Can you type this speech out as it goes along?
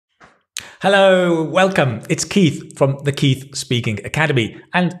Hello, welcome. It's Keith from the Keith Speaking Academy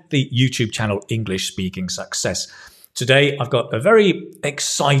and the YouTube channel English Speaking Success. Today, I've got a very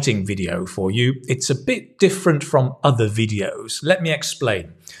exciting video for you. It's a bit different from other videos. Let me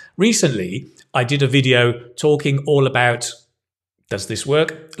explain. Recently, I did a video talking all about, does this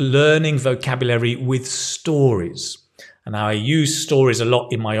work? Learning vocabulary with stories. And I use stories a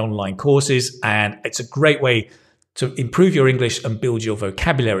lot in my online courses, and it's a great way to improve your English and build your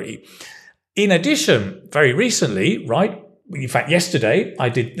vocabulary. In addition, very recently, right, in fact, yesterday, I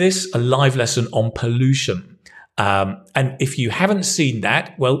did a live lesson on pollution. And if you haven't seen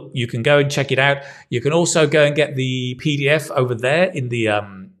that, well, you can go and check it out. You can also go and get the PDF over there in the,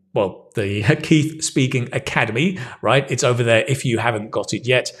 the Keith Speaking Academy, right? It's over there if you haven't got it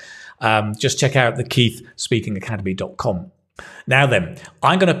yet. Just check out the keithspeakingacademy.com. Now then,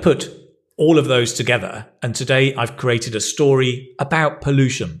 I'm going to put all of those together. And today I've created a story about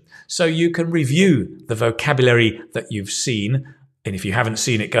pollution. So you can review the vocabulary that you've seen. And if you haven't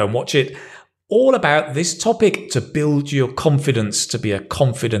seen it, go and watch it. All about this topic to build your confidence to be a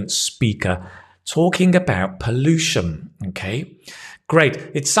confident speaker. Talking about pollution. Okay, great.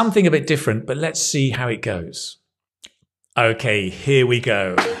 It's something a bit different, but let's see how it goes. Okay, here we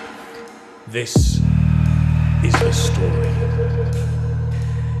go. This is the story.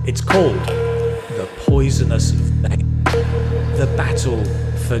 It's called The Poisonous Veil. The Battle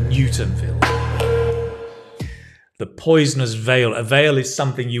for Newtonville. The poisonous veil. A veil is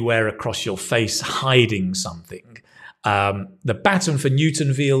something you wear across your face, hiding something. The battle for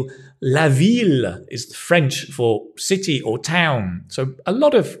Newtonville. La ville is French for city or town. So a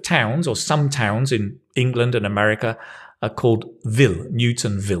lot of towns, or some towns in England and America, are called ville,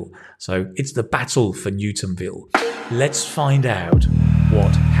 Newtonville. So it's the battle for Newtonville. Let's find out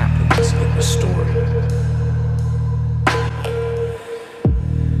what happens in the story.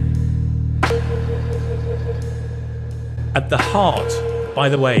 At the heart, by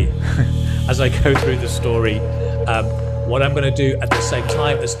the way, as I go through the story, what I'm going to do at the same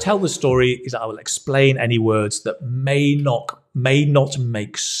time as tell the story is I will explain any words that may not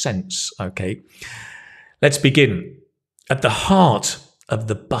make sense. Okay, let's begin. At the heart of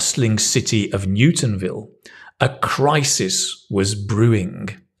the bustling city of Newtonville, a crisis was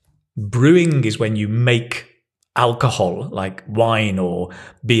brewing. Brewing is when you make alcohol, like wine or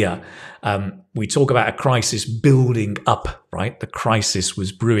beer. We talk about a crisis building up, right? The crisis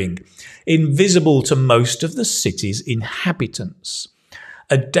was brewing. Invisible to most of the city's inhabitants.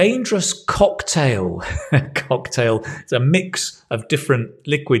 A dangerous cocktail. Cocktail is a mix of different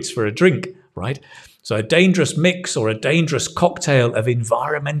liquids for a drink, right? So a dangerous mix or a dangerous cocktail of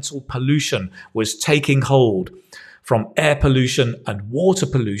environmental pollution was taking hold, from air pollution and water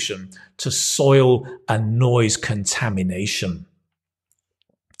pollution to soil and noise contamination.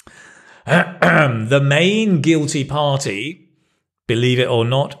 The main guilty party, believe it or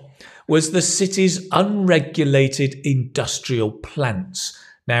not, was the city's unregulated industrial plants.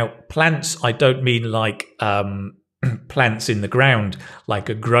 Now, plants, I don't mean like plants in the ground, like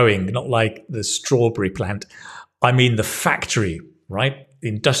a growing, not like the strawberry plant. I mean the factory, right?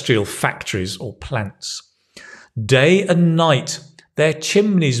 Industrial factories or plants. Day and night, their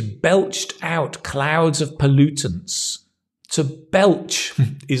chimneys belched out clouds of pollutants. To belch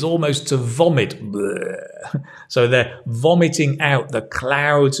is almost to vomit. So they're vomiting out the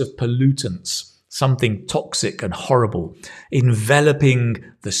clouds of pollutants, something toxic and horrible, enveloping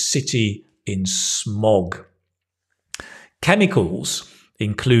the city in smog. Chemicals,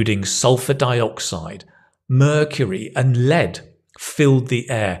 including sulfur dioxide, mercury, and lead, filled the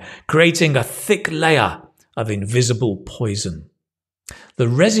air, creating a thick layer of invisible poison. The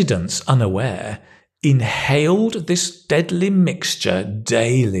residents, unaware, inhaled this deadly mixture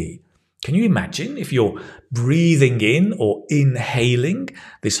daily. Can you imagine if you're breathing in or inhaling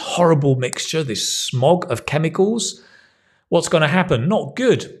this horrible mixture, this smog of chemicals? What's going to happen? Not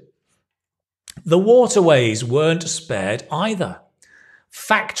good. The waterways weren't spared either.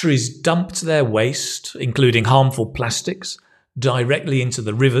 Factories dumped their waste, including harmful plastics, directly into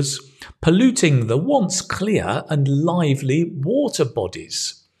the rivers, polluting the once clear and lively water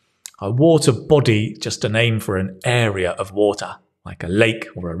bodies. A water body, just a name for an area of water, like a lake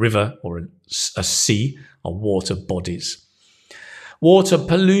or a river or a sea, are water bodies. Water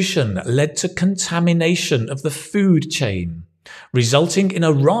pollution led to contamination of the food chain, resulting in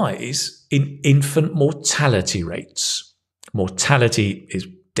a rise in infant mortality rates. Mortality is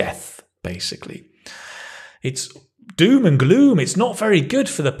death, basically. It's doom and gloom. It's not very good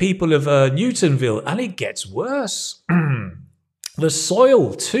for the people of Newtonville, and it gets worse. The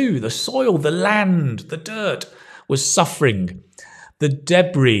soil too, the land, the dirt was suffering. The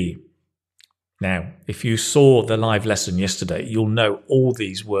debris Now, if you saw the live lesson yesterday, you'll know all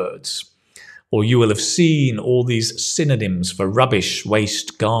these words, or you will have seen all these synonyms for rubbish,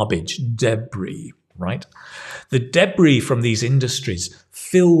 waste, garbage, debris, right? The debris from these industries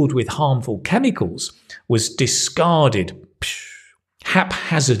filled with harmful chemicals was discarded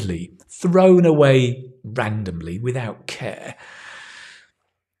haphazardly, thrown away randomly without care,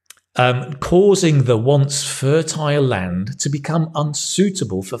 causing the once fertile land to become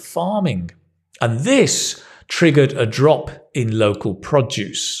unsuitable for farming. And this triggered a drop in local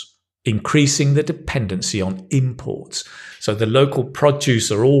produce, increasing the dependency on imports. So the local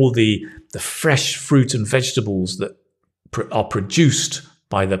produce are all the fresh fruit and vegetables that are produced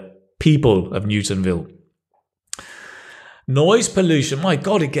by the people of Newtonville. Noise pollution, my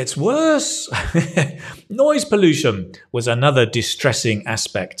God, it gets worse. Noise pollution was another distressing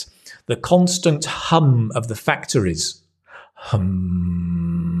aspect. The constant hum of the factories.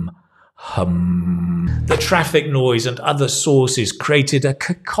 Hum. The traffic noise and other sources created a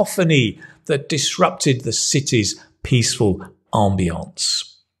cacophony that disrupted the city's peaceful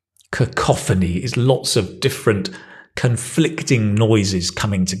ambience. Cacophony is lots of different conflicting noises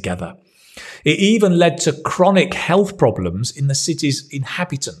coming together. It even led to chronic health problems in the city's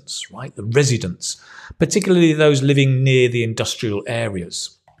inhabitants, right? The residents, particularly those living near the industrial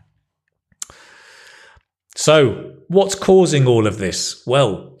areas. So, what's causing all of this?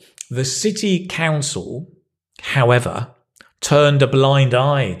 Well, the city council, however, turned a blind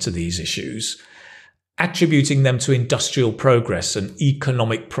eye to these issues, attributing them to industrial progress and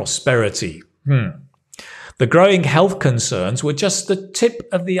economic prosperity. The growing health concerns were just the tip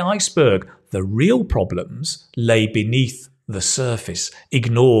of the iceberg. The real problems lay beneath the surface,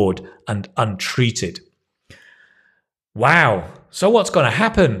 ignored and untreated. Wow, so what's going to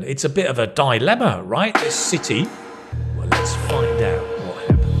happen? It's a bit of a dilemma, right? This city, well, let's find out what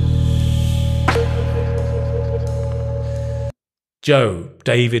happened. Joe,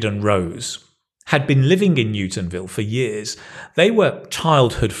 David and Rose had been living in Newtonville for years. They were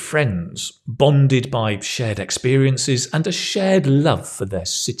childhood friends, bonded by shared experiences and a shared love for their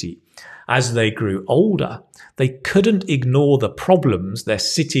city. As they grew older, they couldn't ignore the problems their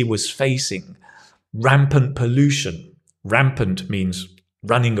city was facing. Rampant pollution. Rampant means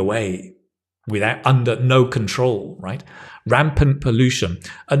running away under no control, right? Rampant pollution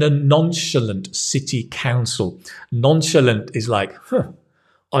and a nonchalant city council. Nonchalant is like,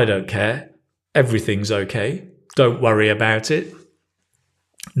 I don't care. Everything's okay. Don't worry about it.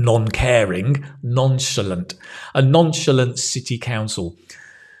 Non-caring, nonchalant. A nonchalant city council.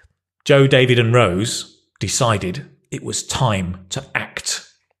 Joe, David and Rose decided it was time to act.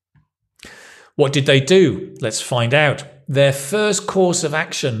 What did they do? Let's find out. Their first course of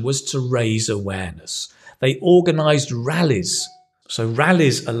action was to raise awareness. They organised rallies. So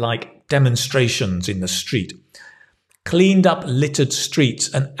rallies are like demonstrations in the street. Cleaned up littered streets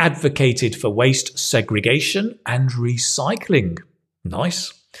and advocated for waste segregation and recycling.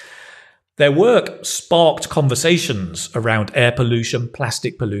 Nice. Their work sparked conversations around air pollution,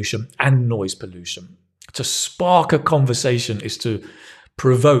 plastic pollution, and noise pollution. To spark a conversation is to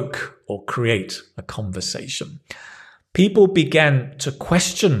provoke or create a conversation. People began to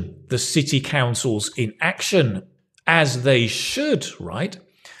question the city council's inaction, as they should, right?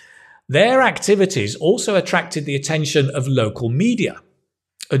 Their activities also attracted the attention of local media.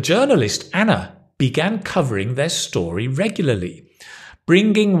 A journalist, Anna, began covering their story regularly,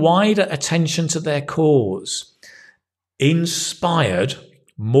 bringing wider attention to their cause. Inspired,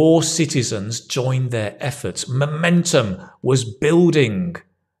 more citizens joined their efforts. Momentum was building.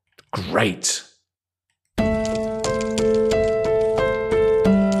 Great.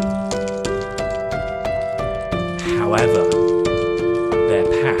 However, their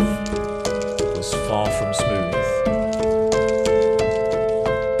path was far from smooth.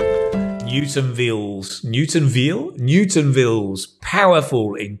 Newtonville's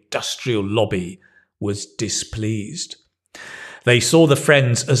powerful industrial lobby was displeased. They saw the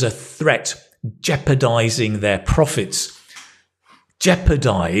Friends as a threat, jeopardizing their profits.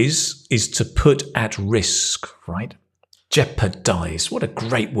 Jeopardize is to put at risk, right? Jeopardize. What a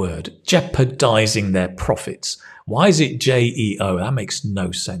great word. Jeopardizing their profits. Why is it J-E-O? That makes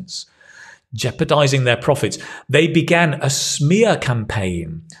no sense. Jeopardizing their profits. They began a smear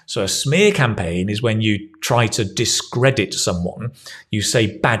campaign. So a smear campaign is when you try to discredit someone. You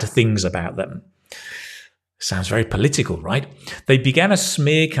say bad things about them. Sounds very political, right? They began a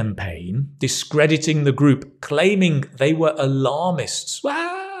smear campaign discrediting the group, claiming they were alarmists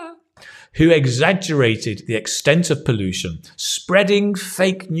who exaggerated the extent of pollution, spreading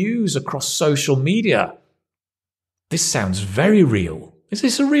fake news across social media. This sounds very real. Is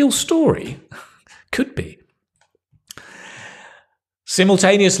this a real story? Could be.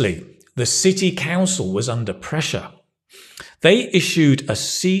 Simultaneously, the city council was under pressure. They issued a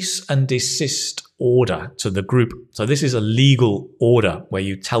cease and desist order to the group. So this is a legal order where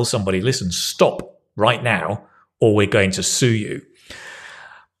you tell somebody, listen, stop right now, or we're going to sue you.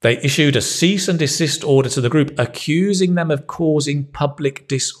 They issued a cease and desist order to the group, accusing them of causing public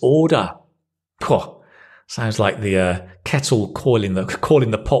disorder. Sounds like the kettle calling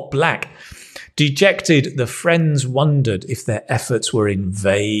the pot black. Dejected, the friends wondered if their efforts were in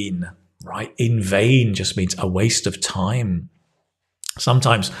vain. Right? In vain just means a waste of time.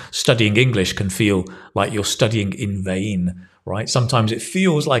 Sometimes studying English can feel like you're studying in vain, right? Sometimes it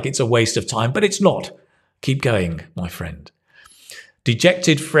feels like it's a waste of time, but it's not. Keep going, my friend.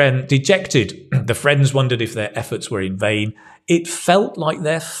 Dejected, the friends wondered if their efforts were in vain. It felt like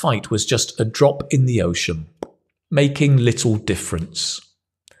their fight was just a drop in the ocean, making little difference.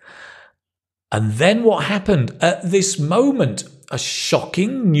 And then what happened? At this moment, a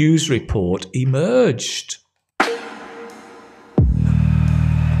shocking news report emerged.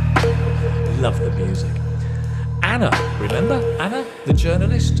 Love the music. Anna, remember Anna, the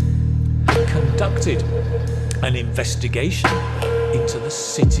journalist, conducted an investigation into the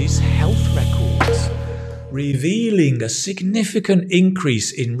city's health records, revealing a significant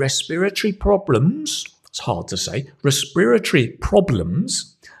increase in respiratory problems. It's hard to say. Respiratory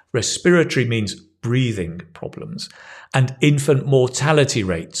problems. Respiratory means breathing problems. And infant mortality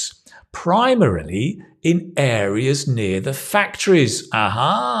rates, primarily in areas near the factories.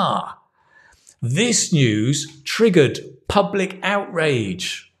 Aha! This news triggered public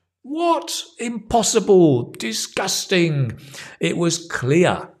outrage. What? Impossible, disgusting. It was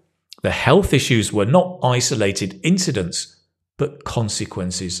clear the health issues were not isolated incidents, but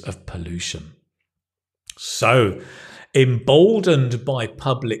consequences of pollution. So, emboldened by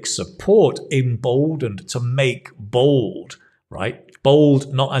public support, emboldened to make bold, right?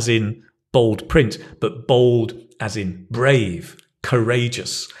 Bold not as in bold print, but bold as in brave,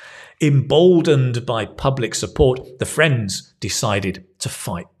 courageous. Emboldened by public support, the friends decided to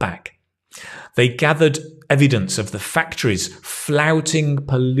fight back. They gathered evidence of the factories flouting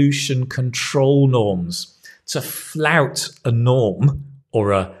pollution control norms. To flout a norm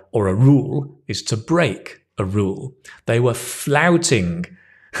or a rule is to break a rule. They were flouting.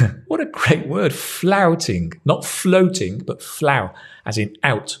 What a great word, flouting. Not floating, but flout, as in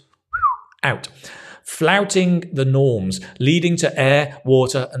out. Out. Flouting the norms, leading to air,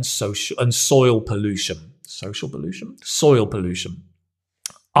 water, and soil pollution. Social pollution? Soil pollution.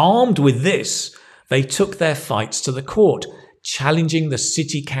 Armed with this, they took their fights to the court, challenging the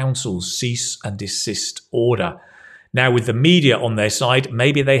city council's cease and desist order. Now, with the media on their side,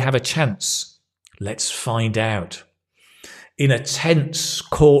 maybe they have a chance. Let's find out. In a tense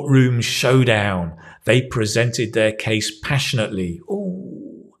courtroom showdown, they presented their case passionately.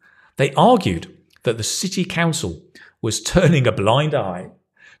 Ooh. They argued that the city council was turning a blind eye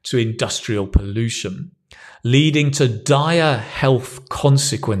to industrial pollution, leading to dire health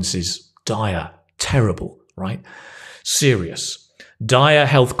consequences. Dire, terrible, right? Serious. Dire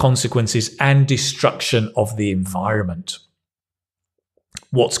health consequences and destruction of the environment.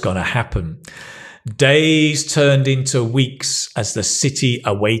 What's going to happen? Days turned into weeks as the city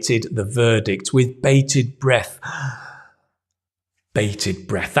awaited the verdict with bated breath. Bated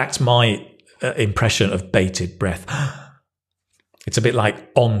breath. That's my impression of bated breath. It's a bit like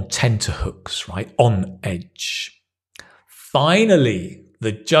on tenterhooks, right? On edge. Finally,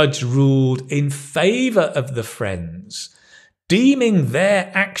 the judge ruled in favour of the friends, deeming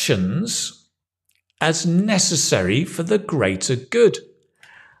their actions as necessary for the greater good.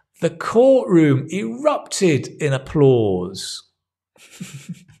 The courtroom erupted in applause.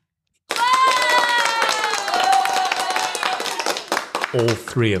 All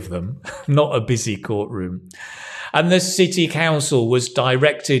three of them, not a busy courtroom. And the city council was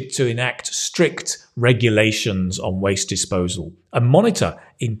directed to enact strict regulations on waste disposal and monitor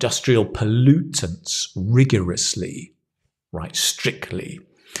industrial pollutants rigorously, right, strictly.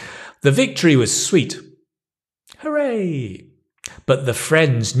 The victory was sweet. Hooray! But the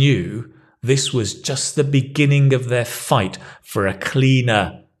friends knew this was just the beginning of their fight for a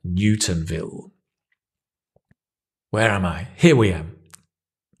cleaner Newtonville. Where am I? Here we am.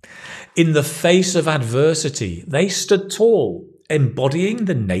 In the face of adversity, they stood tall, embodying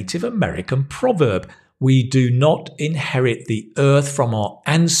the Native American proverb, "We do not inherit the earth from our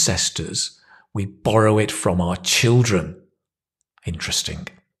ancestors, we borrow it from our children." Interesting.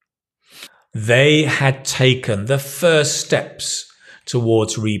 They had taken the first steps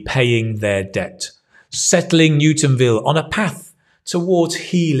towards repaying their debt, settling Newtonville on a path towards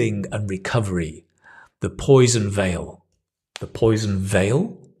healing and recovery. the poison veil. The poison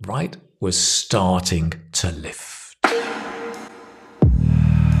veil, right, was starting to lift.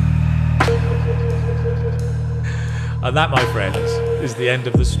 And that, my friends, is the end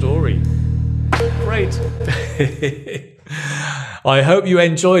of the story. Great. I hope you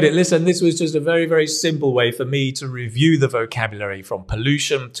enjoyed it. Listen, this was just a very, very simple way for me to review the vocabulary from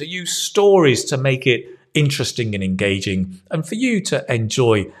pollution, to use stories to make it interesting and engaging, and for you to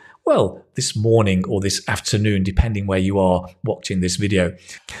enjoy, well, this morning or this afternoon, depending where you are watching this video.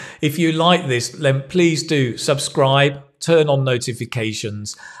 If you like this, then please do subscribe, turn on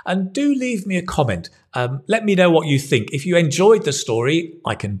notifications, and do leave me a comment. Let me know what you think. If you enjoyed the story,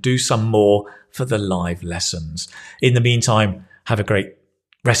 I can do some more for the live lessons. In the meantime, have a great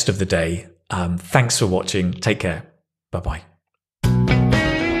rest of the day. Thanks for watching. Take care. Bye-bye.